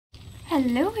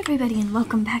Hello everybody and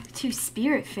welcome back to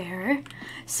Spiritfarer.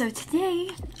 So today,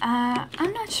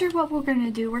 I'm not sure what we're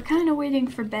gonna do. We're kind of waiting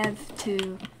for Bev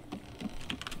to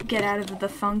get out of the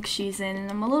funk she's in,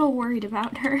 and I'm a little worried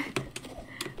about her.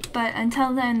 But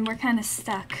until then, we're kind of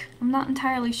stuck. I'm not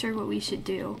entirely sure what we should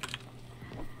do.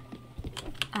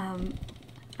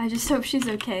 I just hope she's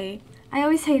okay. I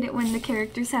always hate it when the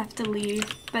characters have to leave,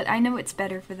 but I know it's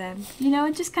better for them. You know,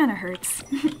 it just kind of hurts.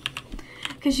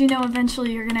 Because you know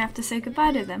eventually you're gonna have to say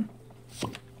goodbye to them.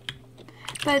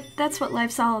 But that's what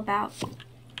life's all about.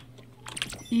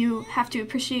 You have to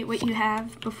appreciate what you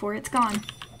have before it's gone.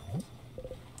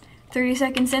 30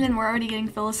 seconds in and we're already getting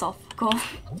philosophical.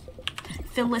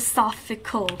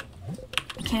 Philosophical.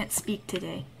 I can't speak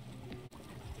today.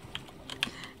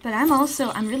 But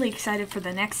I'm really excited for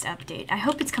the next update. I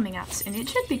hope it's coming out soon. It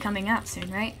should be coming out soon,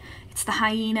 right? It's the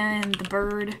hyena and the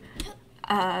bird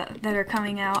that are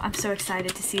coming out. I'm so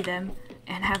excited to see them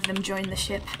and have them join the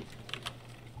ship.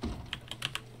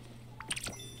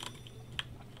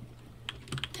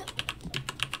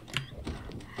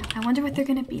 I wonder what they're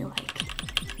gonna be like.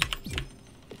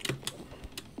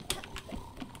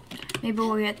 Maybe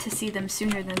we'll get to see them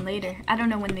sooner than later. I don't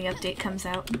know when the update comes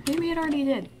out. Maybe it already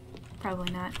did.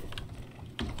 Probably not.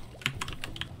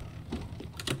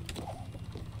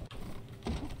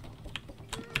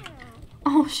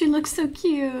 Oh, she looks so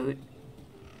cute.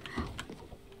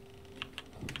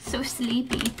 So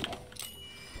sleepy.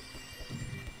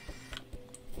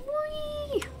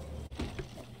 Whee!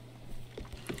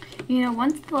 You know,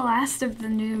 once the last of the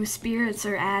new spirits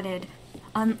are added,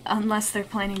 unless they're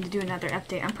planning to do another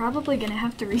update, I'm probably gonna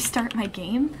have to restart my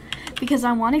game because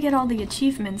I want to get all the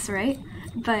achievements, right?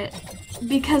 But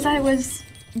because I was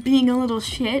being a little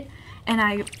shit and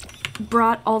I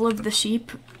brought all of the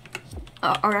sheep,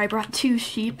 or I brought 2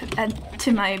 sheep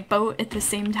to my boat at the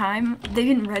same time, they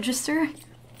didn't register.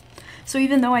 So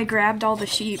even though I grabbed all the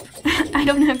sheep, I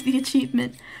don't have the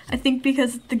achievement. I think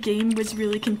because the game was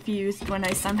really confused when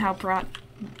I somehow brought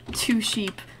 2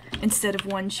 sheep instead of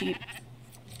 1 sheep.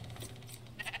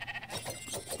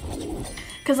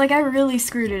 Cause like I really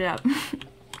screwed it up.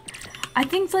 I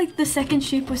think like the second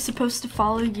sheep was supposed to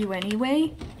follow you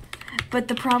anyway, but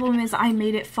the problem is I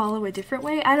made it follow a different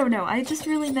way. I don't know, I just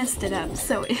really messed it up,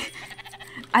 so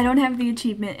I don't have the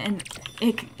achievement and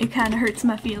it kind of hurts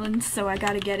my feelings, so I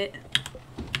gotta get it.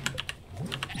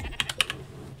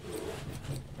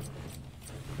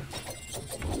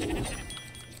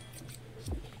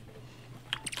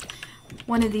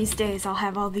 One of these days I'll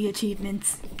have all the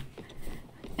achievements.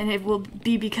 And it will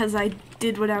be because I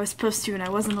did what I was supposed to and I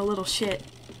wasn't a little shit.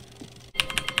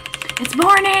 It's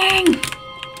morning!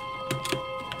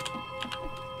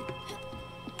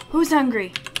 Who's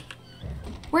hungry?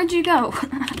 Where'd you go?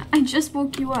 I just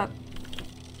woke you up.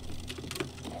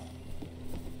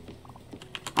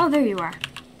 Oh, there you are.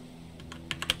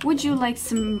 Would you like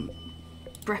some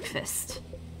breakfast?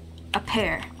 A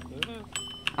pear.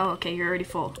 Oh, okay, you're already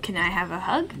full. Can I have a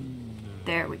hug?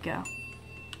 There we go.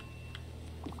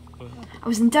 I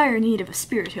was in dire need of a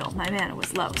spirit heal. My mana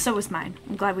was low. So was mine.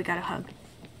 I'm glad we got a hug.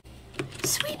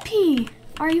 Sweet pea!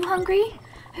 Are you hungry?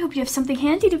 I hope you have something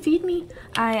handy to feed me.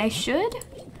 I should?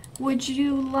 Would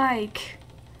you like...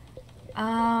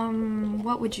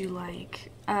 what would you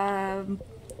like?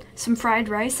 Some fried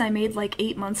rice I made like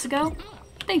 8 months ago?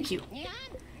 Thank you.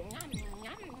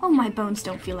 Oh, my bones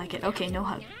don't feel like it. Okay, no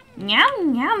hug.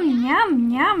 Yum, yum,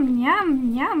 yum, yum,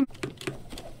 yum, yum.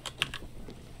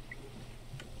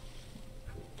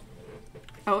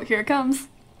 Oh, here it comes.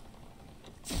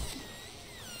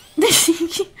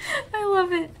 I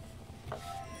love it.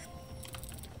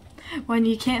 When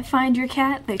you can't find your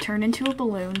cat, they turn into a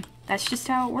balloon. That's just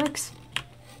how it works.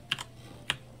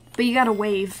 But you gotta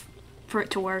wave for it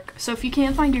to work. So if you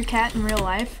can't find your cat in real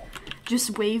life,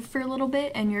 just wave for a little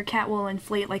bit and your cat will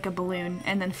inflate like a balloon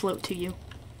and then float to you.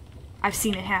 I've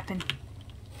seen it happen.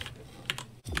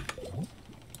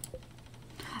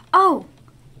 Oh!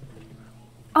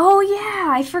 Oh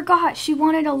yeah, I forgot. She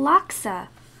wanted a laksa.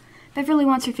 Beverly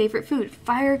wants her favorite food.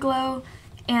 Fire glow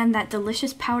and that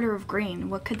delicious powder of grain.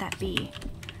 What could that be?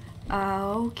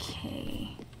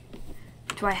 Okay.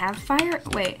 Do I have fire?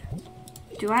 Wait.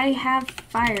 Do I have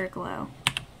fire glow?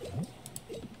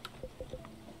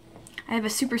 I have a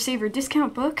Super Saver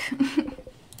discount book.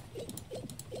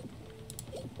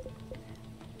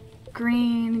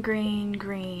 Green, green,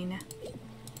 green.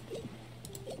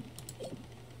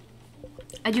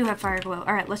 I do have fire glow.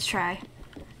 Alright, let's try.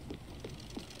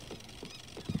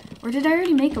 Or did I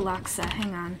already make a Laksa?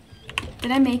 Hang on. Did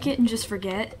I make it and just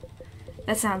forget?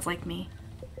 That sounds like me.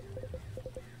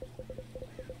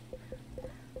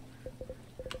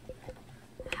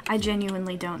 I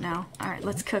genuinely don't know. Alright,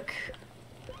 let's cook.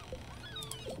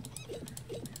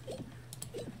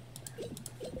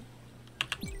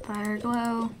 Fire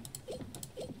glow.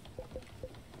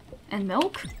 And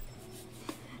milk?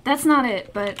 That's not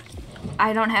it, but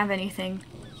I don't have anything,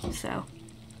 so.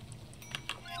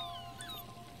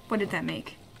 What did that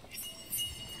make?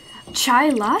 Chai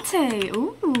latte!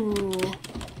 Ooh!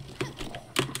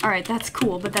 Alright, that's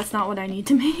cool, but that's not what I need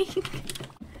to make.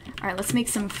 Alright, let's make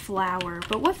some flour.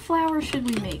 But what flour should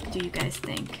we make, do you guys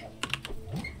think?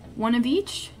 One of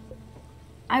each?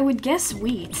 I would guess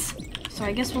wheat, so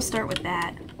I guess we'll start with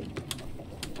that.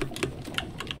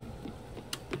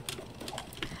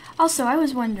 Also, I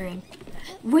was wondering,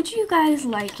 would you guys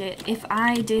like it if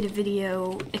I did a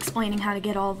video explaining how to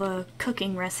get all the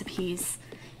cooking recipes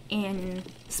in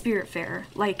Spiritfarer?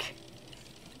 Like,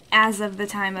 as of the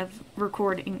time of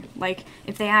recording. Like,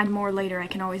 if they add more later, I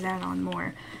can always add on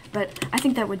more. But I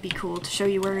think that would be cool to show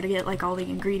you where to get, like, all the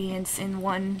ingredients in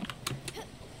one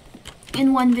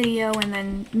video, and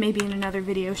then maybe in another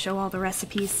video show all the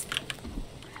recipes.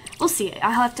 We'll see.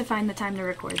 I'll have to find the time to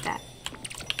record that.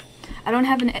 I don't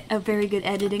have a very good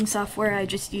editing software, I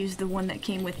just use the one that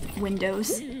came with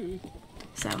Windows.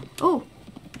 So, oh,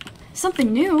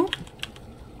 something new!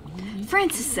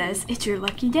 Francis says, it's your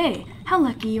lucky day. How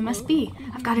lucky you must be.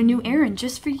 I've got a new errand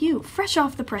just for you, fresh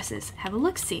off the presses. Have a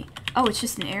look-see. Oh, it's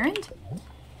just an errand?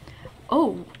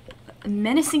 Oh,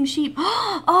 menacing sheep.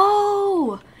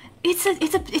 Oh, it's a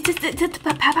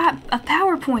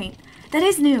PowerPoint. That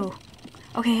is new.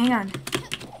 Okay, hang on.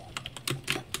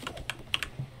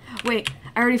 Wait,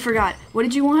 I already forgot. What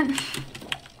did you want?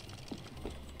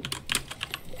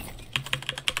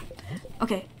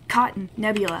 Okay, cotton,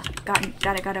 nebula. Got it.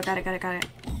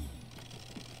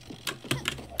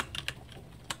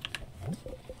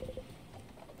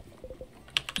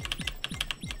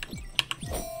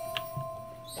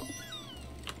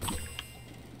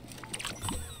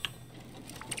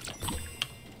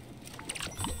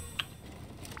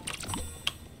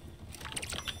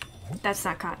 That's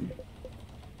not cotton.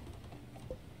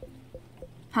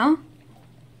 Huh?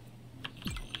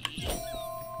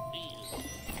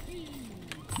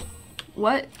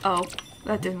 What? Oh,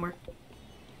 that didn't work.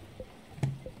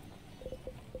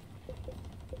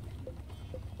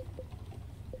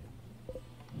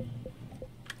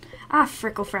 Ah,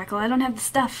 frickle frackle, I don't have the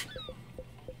stuff.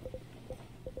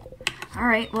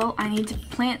 Alright, well, I need to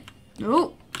plant...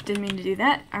 Oh, didn't mean to do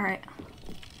that. Alright.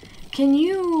 Can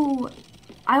you...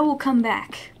 I will come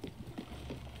back.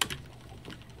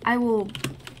 I will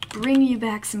bring you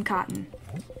back some cotton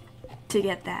to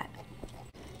get that.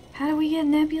 How do we get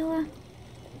nebula?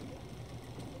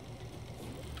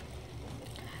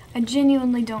 I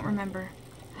genuinely don't remember.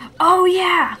 Oh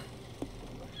yeah!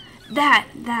 That.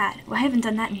 Well, I haven't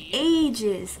done that in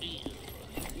ages.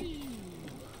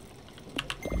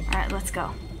 Alright, let's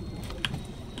go.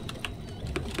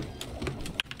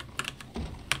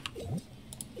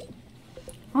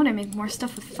 I want to make more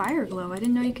stuff with fire glow. I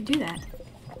didn't know you could do that.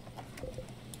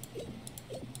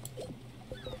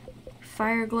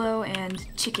 Fire glow and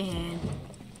chicken.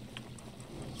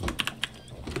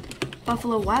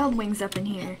 Buffalo Wild Wings up in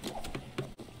here.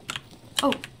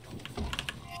 Oh.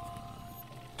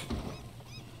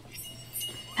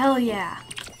 Hell yeah.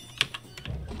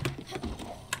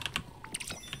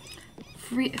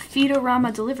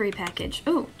 Feedorama delivery package.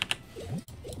 Ooh.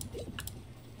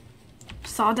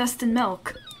 Sawdust and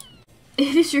milk.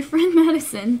 It is your friend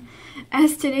Madison.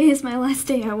 As today is my last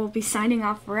day, I will be signing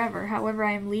off forever. However,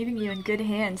 I am leaving you in good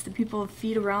hands. The people of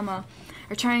Feedorama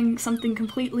are trying something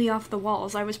completely off the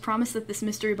walls. I was promised that this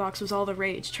mystery box was all the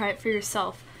rage. Try it for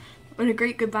yourself. What a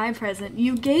great goodbye present.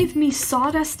 You gave me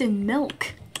sawdust and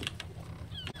milk.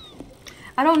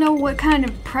 I don't know what kind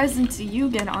of presents you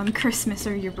get on Christmas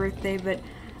or your birthday, but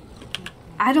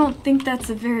I don't think that's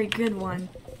a very good one.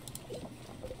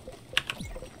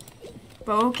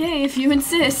 But okay, if you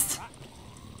insist.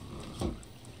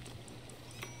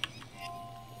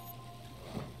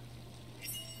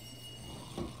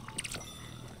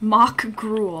 Mock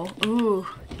gruel. Ooh,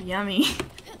 yummy.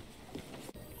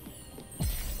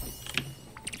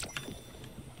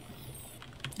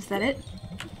 Is that it?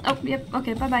 Oh, yep,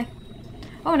 okay, bye-bye.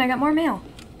 Oh, and I got more mail.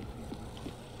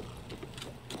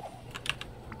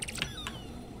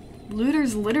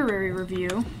 Looter's Literary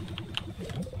Review.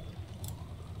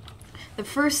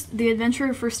 The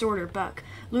Adventurer First Order, Buck.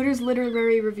 Looter's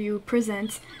Literary Review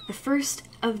presents the first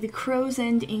of the Crow's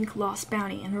End Inc. Lost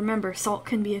Bounty. And remember, salt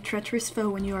can be a treacherous foe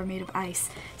when you are made of ice.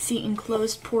 See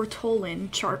enclosed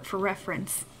Portolan chart for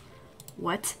reference.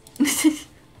 What?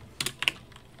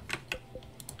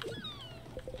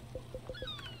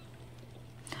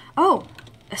 Oh,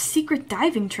 A secret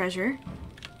diving treasure?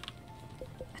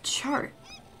 A chart?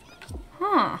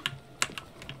 Huh.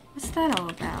 What's that all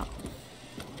about?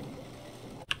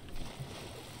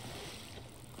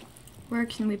 Where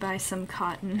can we buy some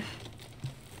cotton?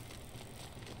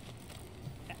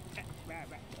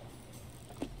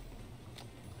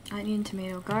 Onion,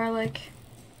 tomato, garlic.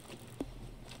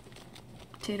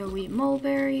 Potato, wheat,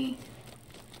 mulberry.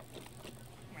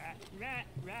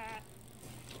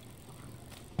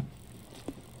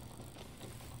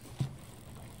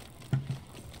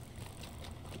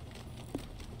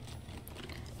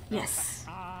 Yes.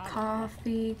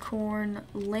 Coffee, corn,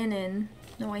 linen.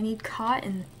 No, I need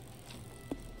cotton.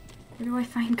 Where do I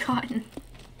find cotton?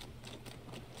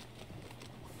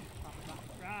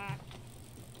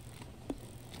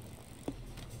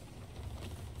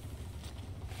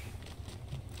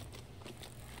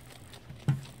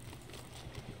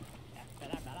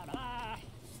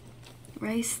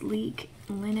 Rice, leek,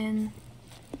 linen.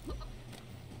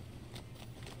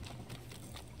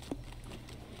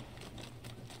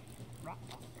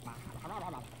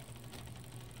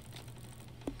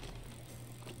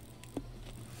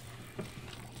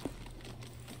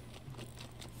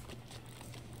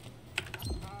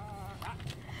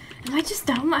 Am I just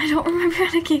dumb? I don't remember how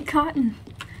to get cotton.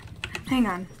 Hang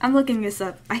on, I'm looking this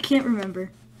up. I can't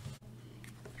remember.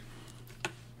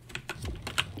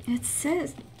 It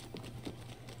says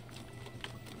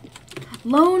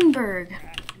Loneberg.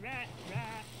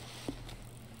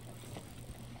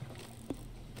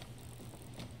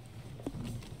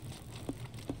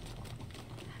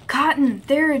 Cotton,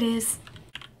 there it is.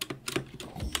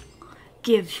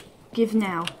 Give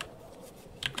now.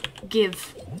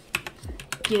 Give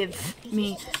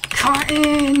me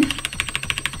cotton.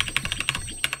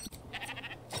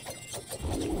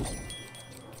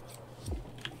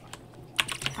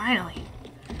 Finally.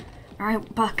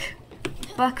 Alright, Buck.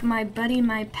 Buck, my buddy,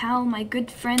 my pal, my good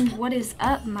friend, what is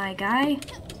up, my guy?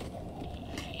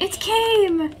 It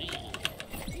came!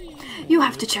 You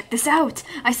have to check this out!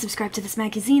 I subscribed to this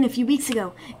magazine a few weeks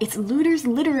ago. It's Looter's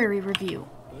Literary Review.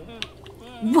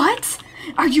 What?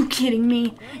 Are you kidding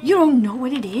me? You don't know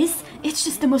what it is? It's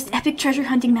just the most epic treasure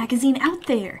hunting magazine out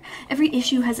there. Every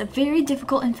issue has a very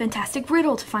difficult and fantastic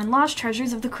riddle to find lost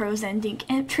treasures of the Crow's End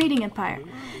Inc. trading empire.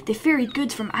 They ferried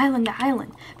goods from island to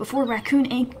island. Before Raccoon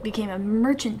Inc. became a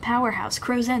merchant powerhouse,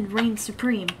 Crow's End reigned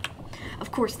supreme.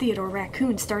 Of course, Theodore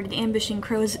Raccoon started ambushing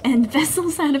Crow's End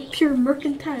vessels out of pure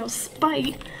mercantile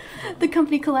spite. The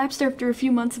company collapsed after a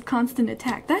few months of constant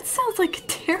attack. That sounds like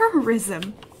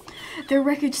terrorism. Their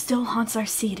wreckage still haunts our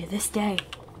sea to this day.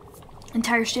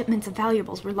 Entire shipments of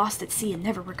valuables were lost at sea and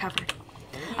never recovered.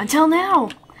 Until now!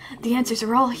 The answers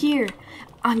are all here,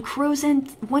 on one Crow's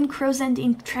End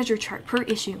Inc. treasure chart per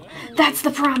issue. That's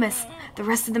the promise! The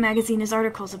rest of the magazine is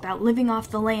articles about living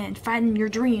off the land, fighting your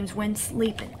dreams when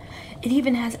sleeping. It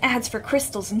even has ads for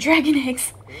crystals and dragon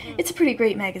eggs. It's a pretty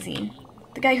great magazine.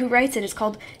 The guy who writes it is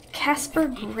called Casper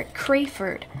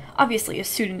Crayford, obviously a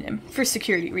pseudonym for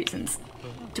security reasons,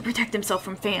 to protect himself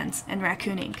from fans and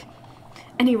Raccoon Inc.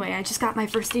 Anyway, I just got my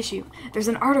first issue. There's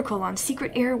an article on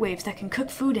secret airwaves that can cook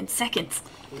food in seconds.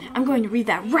 I'm going to read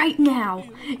that right now.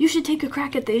 You should take a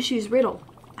crack at the issue's riddle.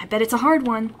 I bet it's a hard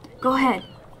one. Go ahead.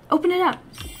 Open it up.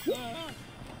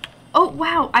 Oh,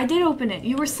 wow, I did open it.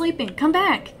 You were sleeping. Come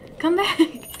back. Come back.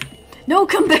 No,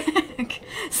 come back.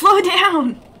 Slow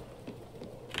down.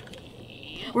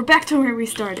 We're back to where we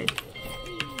started.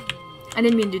 I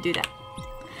didn't mean to do that.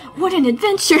 What an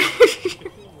adventure!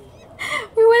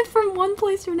 We went from one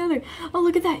place to another. Oh,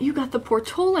 look at that. You got the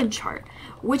Portolan chart,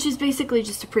 which is basically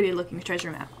just a pretty looking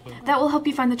treasure map. That will help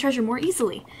you find the treasure more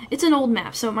easily. It's an old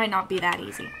map, so it might not be that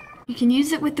easy. You can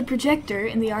use it with the projector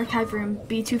in the archive room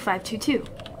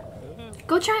B2522.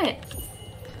 Go try it.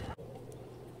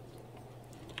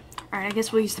 Alright, I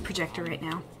guess we'll use the projector right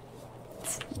now.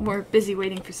 We're busy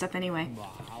waiting for stuff anyway.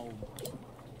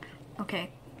 Okay.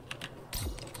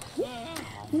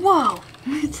 Whoa!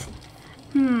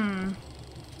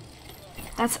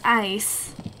 That's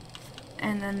ice.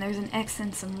 And then there's an X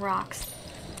and some rocks.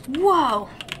 Whoa!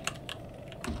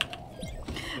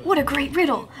 What a great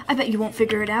riddle! I bet you won't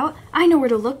figure it out. I know where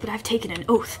to look, but I've taken an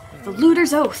oath. The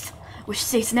Looter's Oath, which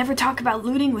states never talk about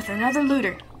looting with another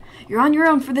looter. You're on your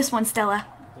own for this one, Stella.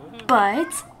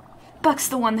 But Buck's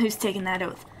the one who's taken that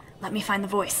oath. Let me find the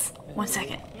voice. 1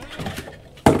 second.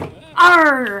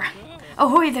 Arr!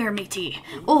 Ahoy there, matey.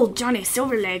 Old Johnny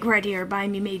Silverleg right here by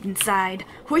me maiden side,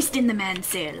 hoisting the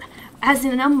mainsail. As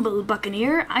an humble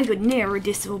buccaneer, I could ne'er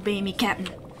disobey me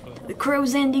captain. The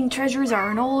Crow's Ending treasures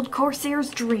are an old corsair's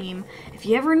dream. If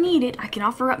you ever need it, I can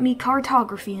offer up me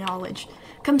cartography knowledge.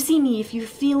 Come see me if you're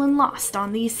feeling lost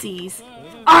on these seas.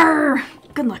 Arr!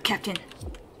 Good luck, Captain.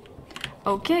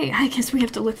 Okay, I guess we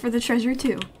have to look for the treasure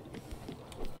too.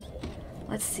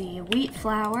 Let's see, wheat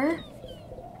flour.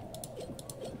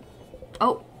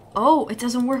 Oh, it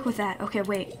doesn't work with that. Okay,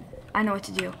 wait. I know what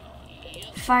to do.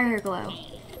 Fire glow.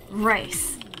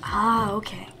 Rice. Ah,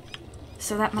 okay.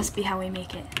 So that must be how we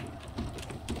make it.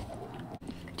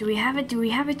 Do we have it? Do we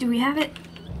have it? Do we have it?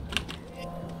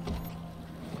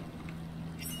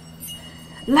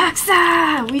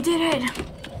 Laksa! We did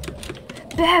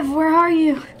it! Bev, where are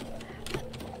you?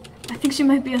 I think she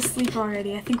might be asleep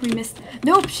already. I think we missed...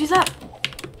 Nope, she's up!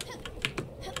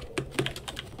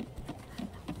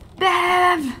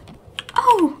 Bev!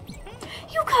 Oh!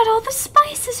 You got all the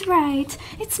spices right!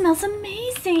 It smells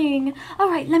amazing!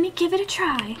 Alright, let me give it a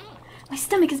try. My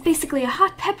stomach is basically a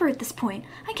hot pepper at this point.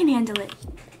 I can handle it.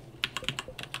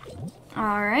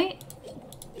 Alright.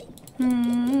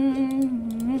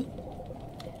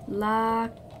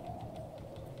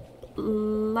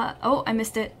 Oh, I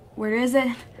missed it. Where is it?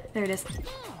 There it is.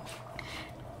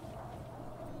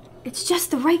 It's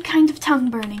just the right kind of tongue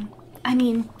burning. I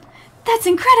mean, that's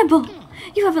incredible!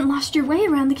 You haven't lost your way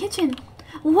around the kitchen.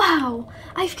 Wow!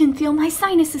 I can feel my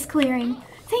sinuses clearing.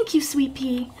 Thank you, Sweet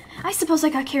Pea. I suppose I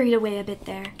got carried away a bit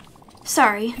there.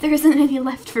 Sorry, there isn't any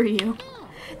left for you.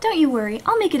 Don't you worry,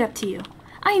 I'll make it up to you.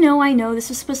 I know, this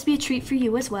was supposed to be a treat for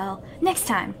you as well. Next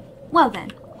time. Well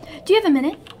then, do you have a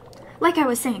minute? Like I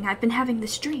was saying, I've been having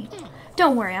this dream.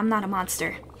 Don't worry, I'm not a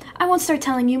monster. I won't start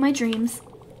telling you my dreams.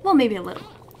 Well, maybe a little.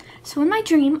 So in my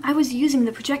dream, I was using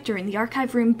the projector in the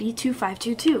archive room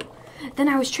B2522. Then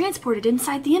I was transported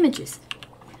inside the images.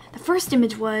 The first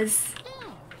image was...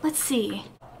 Let's see.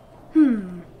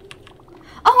 Oh,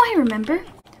 I remember.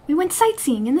 We went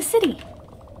sightseeing in the city.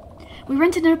 We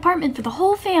rented an apartment for the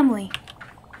whole family.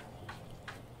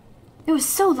 It was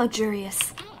so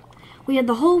luxurious. We had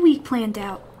the whole week planned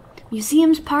out.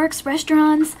 Museums, parks,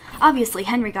 restaurants. Obviously,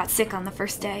 Henry got sick on the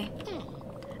first day.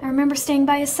 I remember staying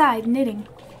by his side, knitting.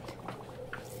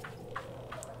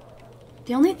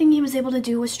 The only thing he was able to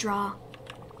do was draw.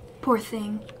 Poor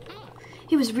thing.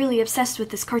 He was really obsessed with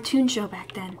this cartoon show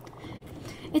back then.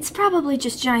 It's probably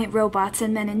just giant robots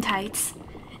and men in tights.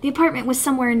 The apartment was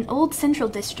somewhere in Old Central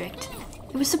District.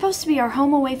 It was supposed to be our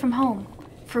home away from home.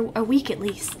 For a week at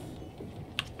least.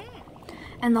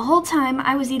 And the whole time,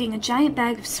 I was eating a giant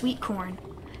bag of sweet corn.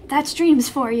 That's dreams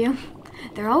for you.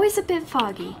 They're always a bit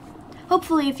foggy.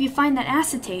 Hopefully, if you find that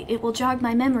acetate, it will jog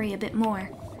my memory a bit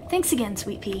more. Thanks again,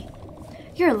 Sweet Pea.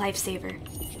 You're a lifesaver.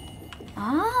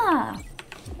 Ah.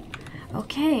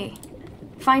 Okay.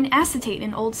 Find acetate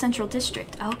in Old Central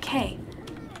District. Okay.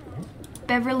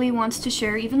 Beverly wants to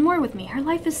share even more with me. Her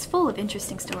life is full of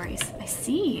interesting stories. I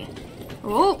see.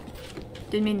 Oh!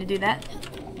 Didn't mean to do that.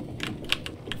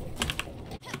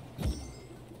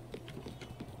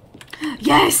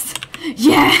 Yes!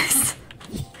 Yes!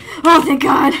 Oh, thank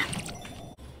God!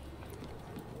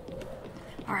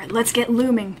 Alright, let's get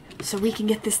looming so we can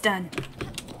get this done.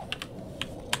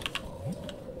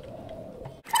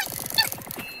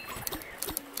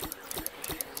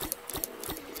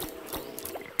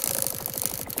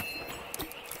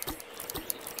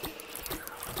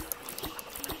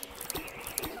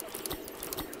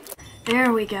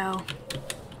 There we go.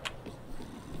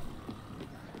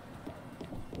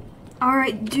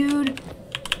 Alright, dude.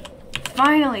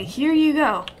 Finally, here you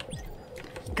go.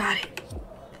 Got it.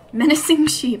 Menacing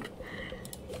sheep.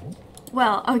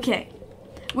 Well, okay.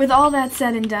 With all that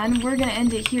said and done, we're gonna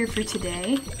end it here for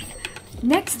today.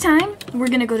 Next time, we're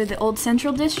gonna go to the Old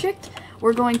Central District.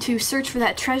 We're going to search for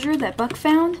that treasure that Buck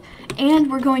found. And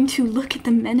we're going to look at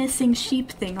the menacing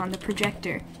sheep thing on the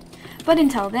projector. But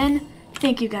until then,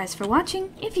 thank you guys for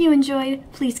watching. If you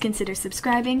enjoyed, please consider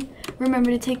subscribing. Remember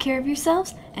to take care of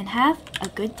yourselves and have a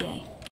good day.